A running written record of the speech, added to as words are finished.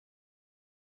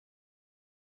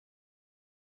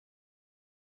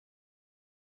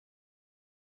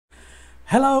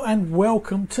Hello and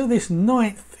welcome to this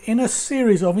ninth in a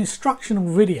series of instructional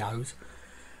videos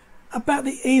about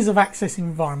the ease of access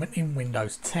environment in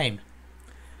Windows 10.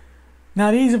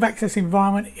 Now, the ease of access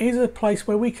environment is a place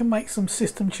where we can make some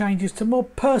system changes to more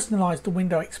personalize the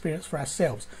window experience for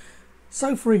ourselves.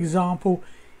 So for example,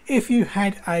 if you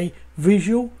had a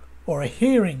visual or a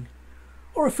hearing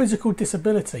or a physical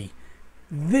disability,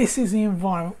 this is the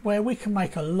environment where we can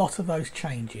make a lot of those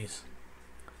changes.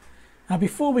 Now,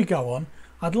 before we go on,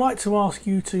 I'd like to ask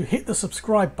you to hit the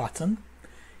subscribe button.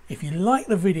 If you like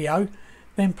the video,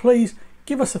 then please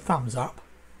give us a thumbs up,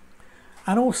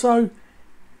 and also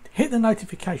hit the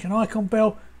notification icon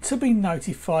bell to be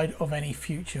notified of any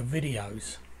future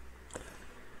videos.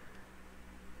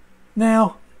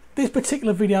 Now, this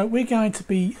particular video, we're going to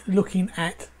be looking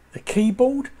at the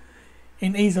keyboard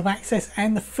in ease of access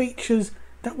and the features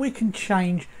that we can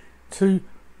change to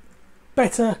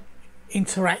better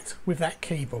interact with that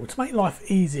keyboard to make life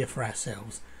easier for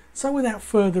ourselves. So without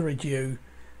further ado,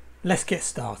 let's get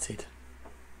started.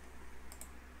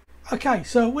 Okay,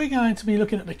 so we're going to be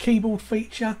looking at the keyboard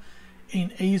feature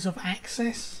in ease of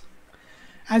access.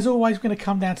 As always, we're going to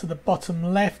come down to the bottom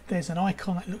left. There's an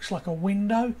icon that looks like a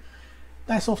window.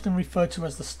 That's often referred to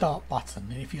as the start button,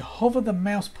 and if you hover the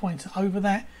mouse pointer over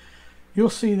that, you'll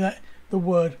see that the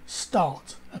word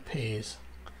start appears.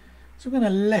 So we're going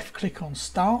to left click on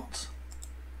start,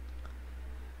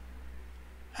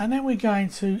 and then we're going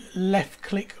to left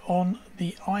click on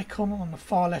the icon on the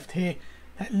far left here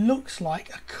that looks like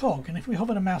a cog, and if we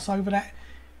hover the mouse over that,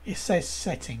 it says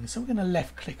settings. So we're going to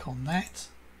left click on that.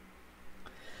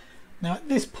 Now at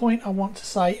this point I want to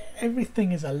say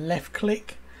everything is a left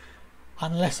click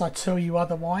unless I tell you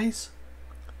otherwise.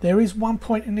 There is one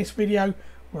point in this video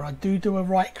where I do a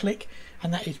right click,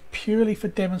 and that is purely for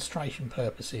demonstration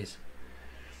purposes.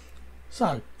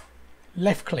 So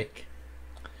left click.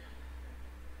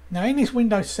 Now in this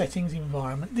Windows settings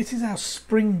environment, this is our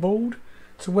springboard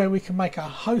to where we can make a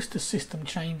host of system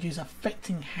changes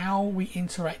affecting how we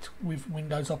interact with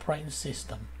Windows operating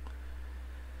system.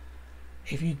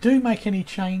 If you do make any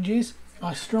changes,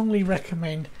 I strongly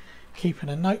recommend keeping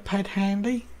a notepad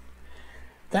handy.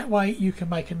 That way you can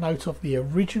make a note of the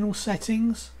original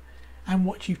settings and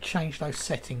what you've changed those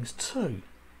settings to.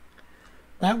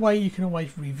 That way you can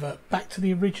always revert back to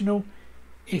the original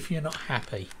if you're not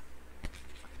happy.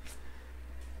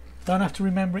 Don't have to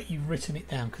remember it, you've written it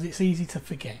down because it's easy to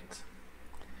forget.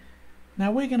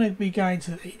 Now we're going to be going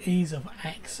to the ease of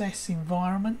access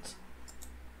environment.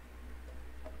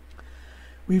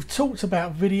 We've talked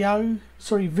about vision.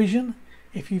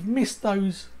 If you've missed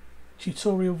those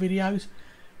tutorial videos,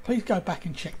 please go back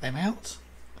and check them out.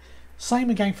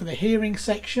 Same again for the hearing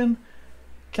section.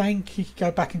 Again, you can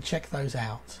go back and check those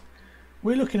out.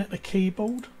 We're looking at the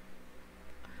keyboard.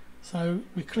 So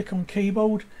we click on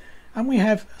keyboard, and we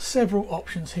have several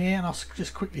options here, and I'll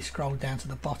just quickly scroll down to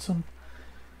the bottom.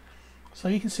 So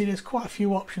you can see there's quite a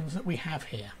few options that we have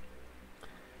here.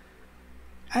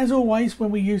 As always,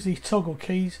 when we use these toggle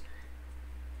keys,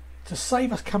 to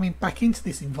save us coming back into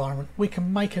this environment, we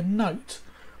can make a note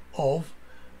of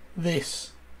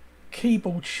this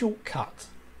keyboard shortcut.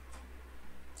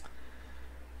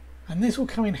 And this will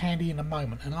come in handy in a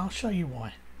moment, and I'll show you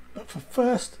why. But for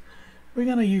first, we're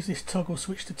going to use this toggle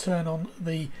switch to turn on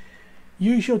the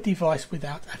use your device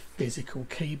without a physical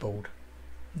keyboard.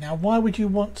 Now, why would you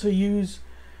want to use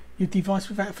your device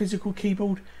without a physical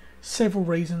keyboard? Several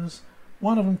reasons.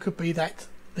 One of them could be that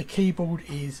the keyboard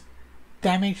is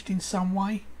damaged in some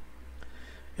way.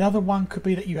 The other one could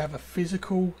be that you have a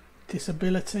physical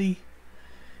disability,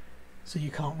 so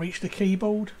you can't reach the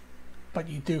keyboard, but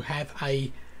you do have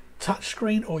a touch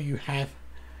screen or you have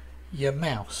your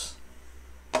mouse.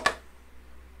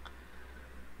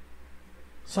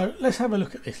 So let's have a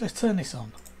look at this. Let's turn this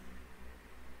on.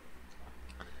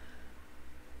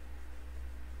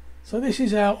 So this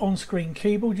is our on-screen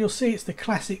keyboard. You'll see it's the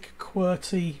classic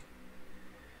QWERTY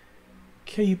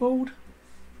keyboard.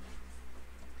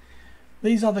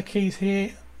 These other keys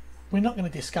here, we're not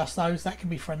going to discuss those. That can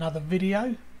be for another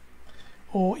video,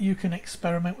 or you can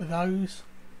experiment with those.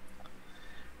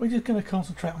 We're just going to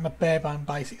concentrate on the bare bone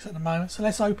basics at the moment. So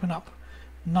let's open up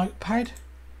Notepad.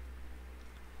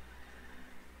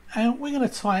 And we're going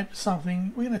to type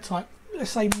something. We're going to type,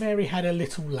 let's say Mary had a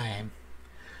little lamb.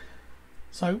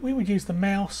 So we would use the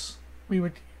mouse, we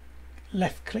would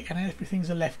left click, and everything's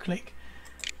a left click.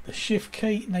 The shift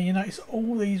key, now you notice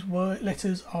all these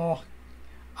letters are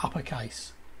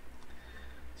uppercase.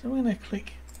 So we're going to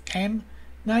click M.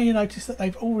 Now you notice that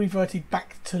they've all reverted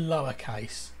back to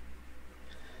lowercase.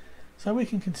 So we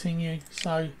can continue.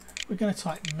 So we're going to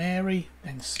type Mary,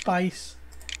 then space,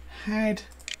 had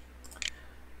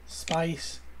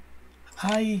space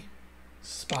A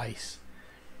space.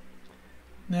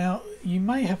 Now you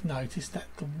may have noticed that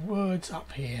the words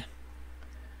up here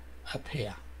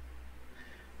appear.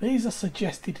 These are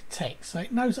suggested text, so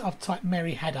it knows that I've typed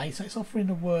Mary had a, so it's offering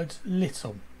the word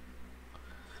little.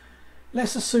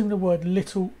 Let's assume the word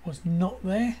little was not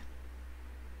there.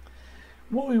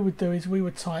 What we would do is we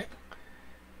would type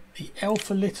the L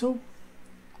for little,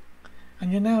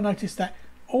 and you'll now notice that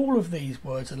all of these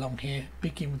words along here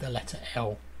begin with the letter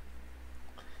L.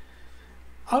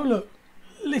 Oh look,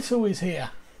 little is here.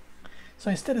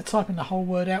 So instead of typing the whole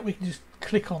word out, we can just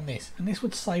click on this, and this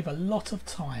would save a lot of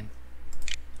time.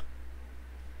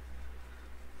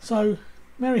 So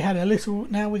Mary had a little.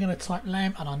 Now we're going to type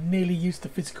lamb, and I nearly used the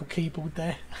physical keyboard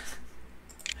there.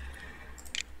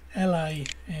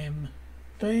 L-A-M-B.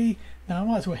 Now I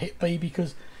might as well hit B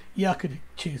because, yeah, I could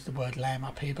choose the word lamb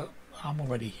up here, but I'm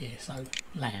already here, so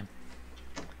lamb.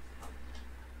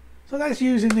 So that's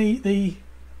using the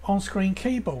on-screen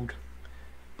keyboard.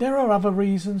 There are other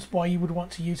reasons why you would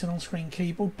want to use an on-screen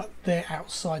keyboard, but they're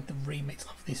outside the remit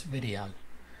of this video.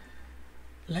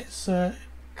 Let's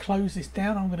close this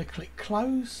down. I'm going to click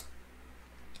close,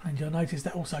 and you'll notice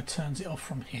that also turns it off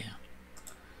from here.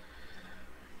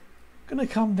 I'm going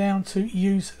to come down to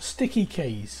use sticky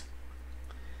keys.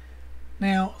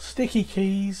 Now sticky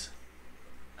keys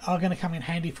are going to come in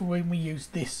handy for when we use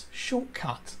this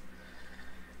shortcut.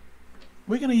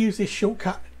 We're going to use this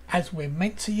shortcut as we're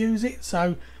meant to use it,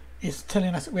 so it's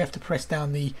telling us that we have to press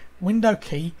down the window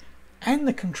key and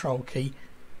the control key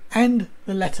and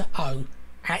the letter O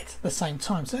at the same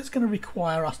time. So that's going to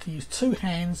require us to use 2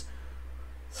 hands,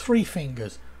 3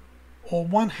 fingers, or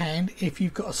 1 hand if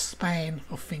you've got a span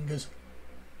of fingers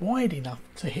wide enough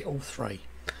to hit all 3.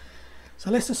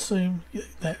 So let's assume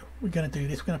that we're going to do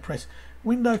this. We're going to press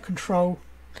window, control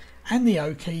and the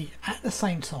O key at the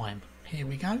same time. Here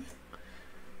we go.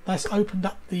 That's opened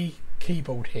up the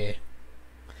keyboard here,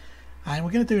 and we're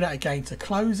going to do that again to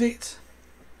close it.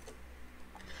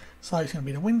 So it's going to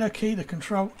be the window key, the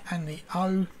control and the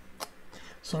O.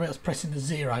 Sorry, I was pressing the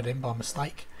 0 then by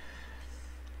mistake.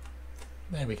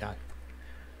 There we go.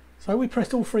 So we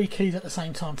pressed all 3 keys at the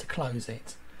same time to close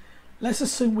it. Let's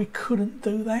assume we couldn't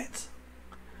do that,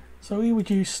 so we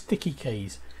would use sticky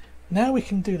keys. Now we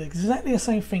can do exactly the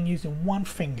same thing using 1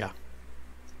 finger.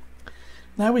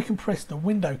 Now we can press the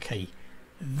window key,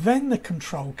 then the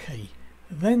control key,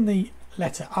 then the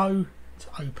letter O to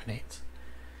open it.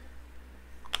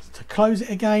 To close it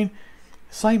again,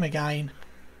 same again,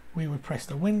 we would press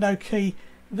the window key,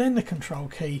 then the control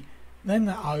key, then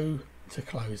the O to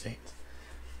close it.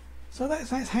 So that's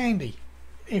handy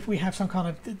if we have some kind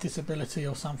of disability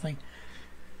or something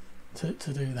to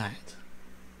do that.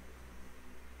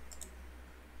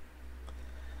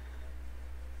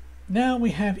 Now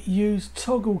we have used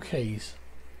toggle keys.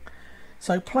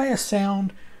 So play a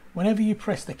sound whenever you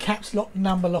press the caps lock,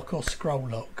 number lock or scroll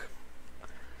lock.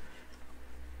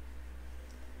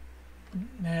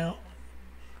 Now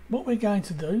what we're going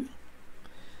to do,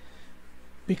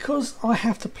 because I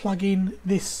have to plug in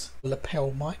this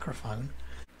lapel microphone,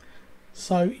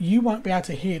 so you won't be able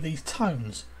to hear these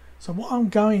tones. So what I'm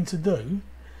going to do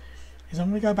is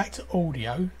I'm going to go back to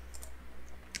audio,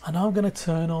 and I'm going to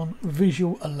turn on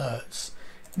visual alerts.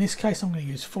 In this case I'm going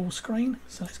to use full screen,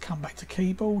 so let's come back to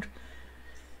keyboard.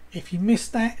 If you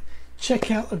missed that,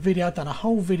 check out the video. I've done a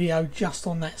whole video just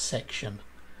on that section.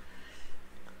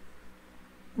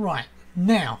 Right,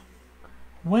 now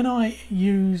when I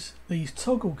use these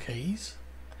toggle keys,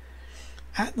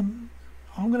 I'm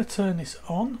going to turn this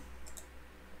on.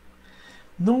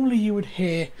 Normally you would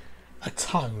hear a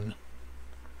tone,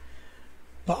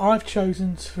 but I've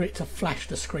chosen for it to flash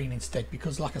the screen instead,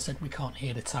 because like I said, we can't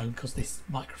hear the tone because this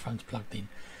microphone's plugged in.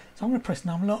 So I'm going to press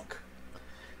num lock,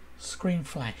 screen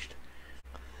flashed.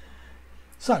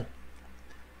 So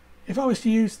if I was to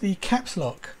use the caps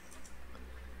lock,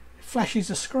 it flashes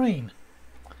the screen.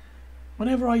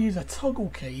 Whenever I use a toggle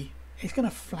key, it's going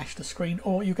to flash the screen,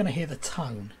 or you're going to hear the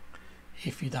tone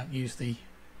if you don't use the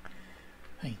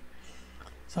thing.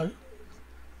 So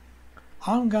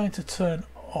I'm going to turn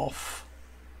off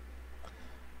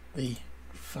the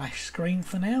flash screen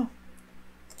for now.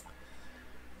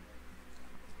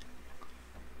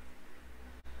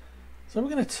 So we're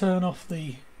going to turn off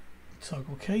the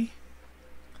toggle key,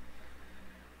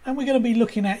 and we're going to be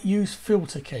looking at use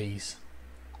filter keys.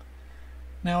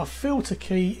 Now a filter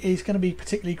key is going to be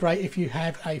particularly great if you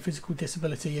have a physical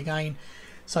disability again.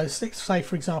 So say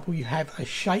for example you have a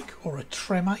shake or a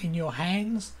tremor in your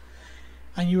hands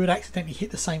and you would accidentally hit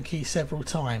the same key several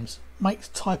times. Makes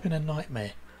typing a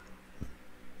nightmare.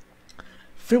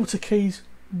 Filter keys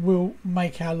will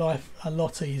make our life a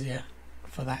lot easier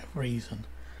for that reason.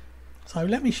 So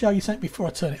let me show you something before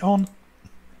I turn it on.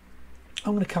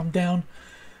 I'm going to come down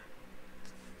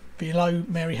below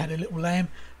Mary Had a Little Lamb,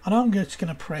 and I'm just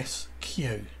going to press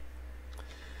Q.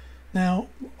 Now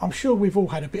I'm sure we've all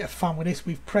had a bit of fun with this.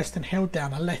 We've pressed and held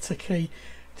down a letter key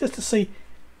just to see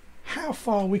how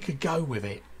far we could go with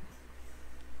it.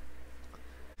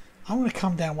 I'm going to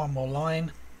come down one more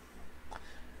line,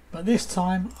 but this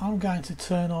time I'm going to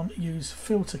turn on use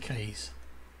filter keys.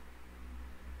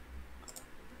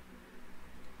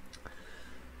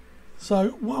 So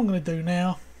what I'm going to do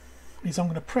now is I'm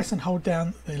going to press and hold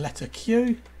down the letter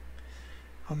Q,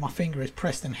 and my finger is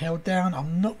pressed and held down.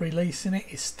 I'm not releasing it,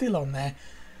 it's still on there.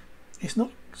 It's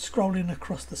not scrolling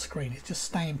across the screen, it's just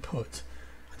staying put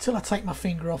until I take my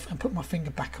finger off and put my finger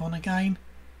back on again.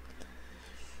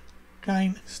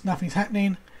 Again, nothing's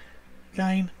happening.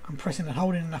 Again, I'm pressing and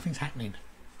holding and nothing's happening.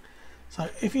 So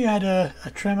if you had a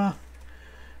tremor,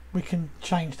 we can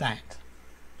change that.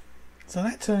 So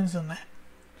that turns on that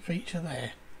feature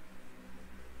there.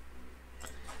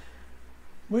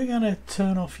 We're going to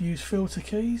turn off use filter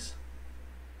keys.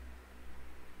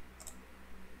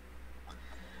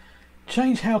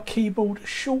 Change how keyboard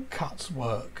shortcuts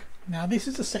work. Now this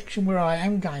is a section where I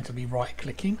am going to be right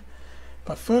clicking,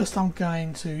 but first I'm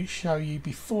going to show you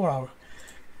before I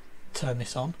turn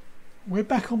this on. We're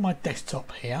back on my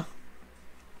desktop here.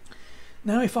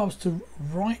 Now if I was to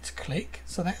right click,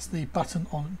 so that's the button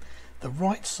on the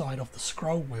right side of the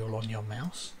scroll wheel on your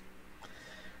mouse,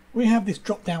 we have this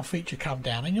drop down feature come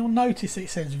down, and you'll notice it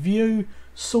says view,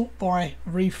 sort by,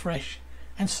 refresh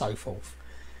and so forth.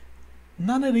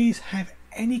 None of these have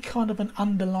any kind of an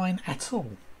underline at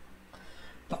all,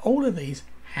 but all of these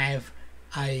have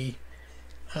a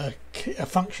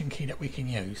function key that we can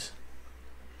use.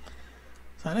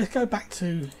 So let's go back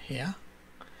to here.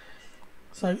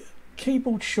 So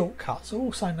keyboard shortcuts are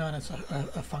also known as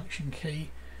a function key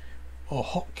or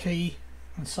hotkey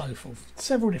and so forth,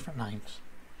 several different names.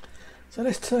 So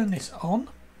let's turn this on.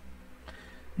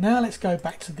 Now let's go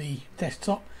back to the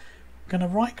desktop. I'm going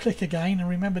to right click again, and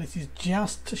remember this is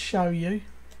just to show you.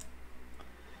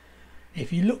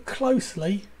 If you look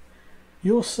closely,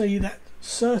 you'll see that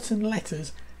certain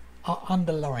letters are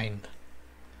underlined.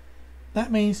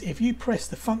 That means if you press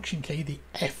the function key, the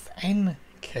FN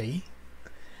key,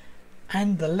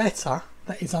 and the letter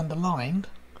that is underlined,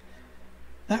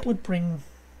 that would bring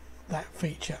that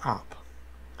feature up.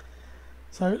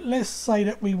 So let's say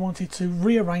that we wanted to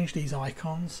rearrange these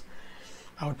icons.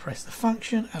 I would press the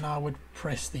function and I would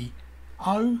press the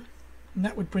O, and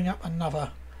that would bring up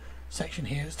another section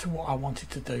here as to what I wanted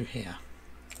to do here.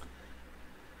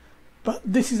 But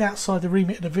this is outside the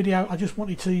remit of the video. I just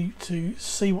wanted to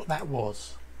see what that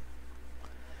was.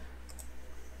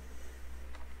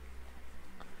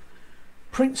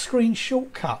 Print screen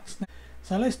shortcuts.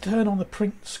 So let's turn on the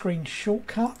print screen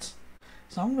shortcut.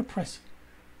 So I'm going to press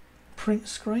print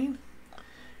screen,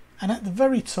 and at the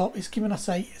very top it's giving us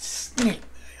a snip.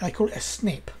 They call it a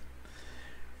snip.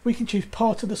 We can choose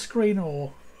part of the screen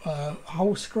or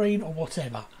whole screen or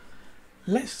whatever.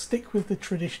 Let's stick with the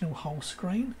traditional whole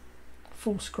screen,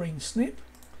 full screen snip.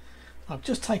 I've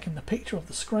just taken the picture of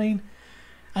the screen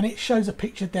and it shows a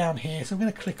picture down here, so I'm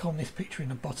going to click on this picture in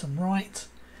the bottom right.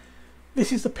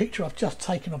 This is the picture I've just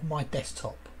taken of my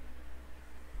desktop.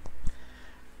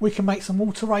 We can make some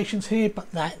alterations here,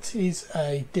 but that is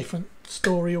a different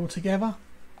story altogether.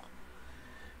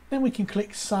 Then we can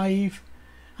click save,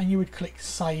 and you would click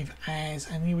save as,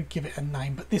 and you would give it a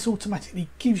name, but this automatically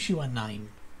gives you a name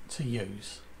to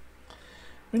use.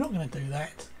 We're not going to do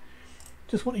that.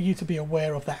 Just wanted you to be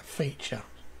aware of that feature.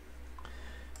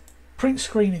 Print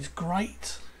screen is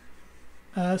great.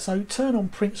 So turn on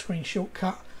print screen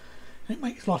shortcut, and it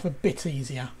makes life a bit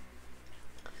easier.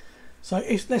 So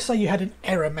let's say you had an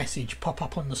error message pop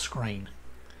up on the screen.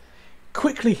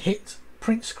 Quickly hit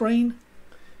print screen,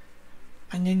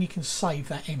 and then you can save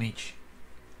that image.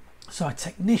 So a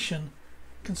technician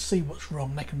can see what's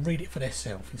wrong. They can read it for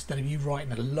themselves instead of you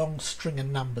writing a long string of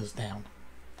numbers down.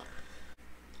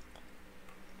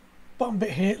 Bottom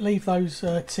bit here, leave those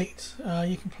ticked.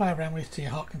 You can play around with it to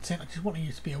your heart content. I just wanted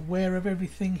you to be aware of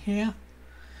everything here.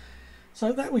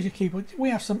 So that was your keyboard. We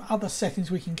have some other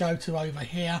settings we can go to over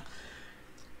here,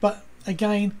 but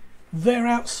again, they're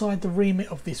outside the remit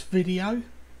of this video.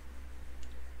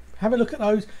 Have a look at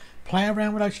those, play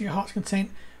around with those to your heart's content,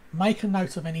 make a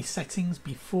note of any settings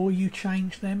before you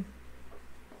change them.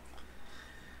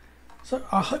 So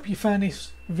I hope you found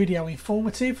this video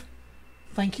informative.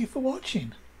 Thank you for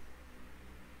watching.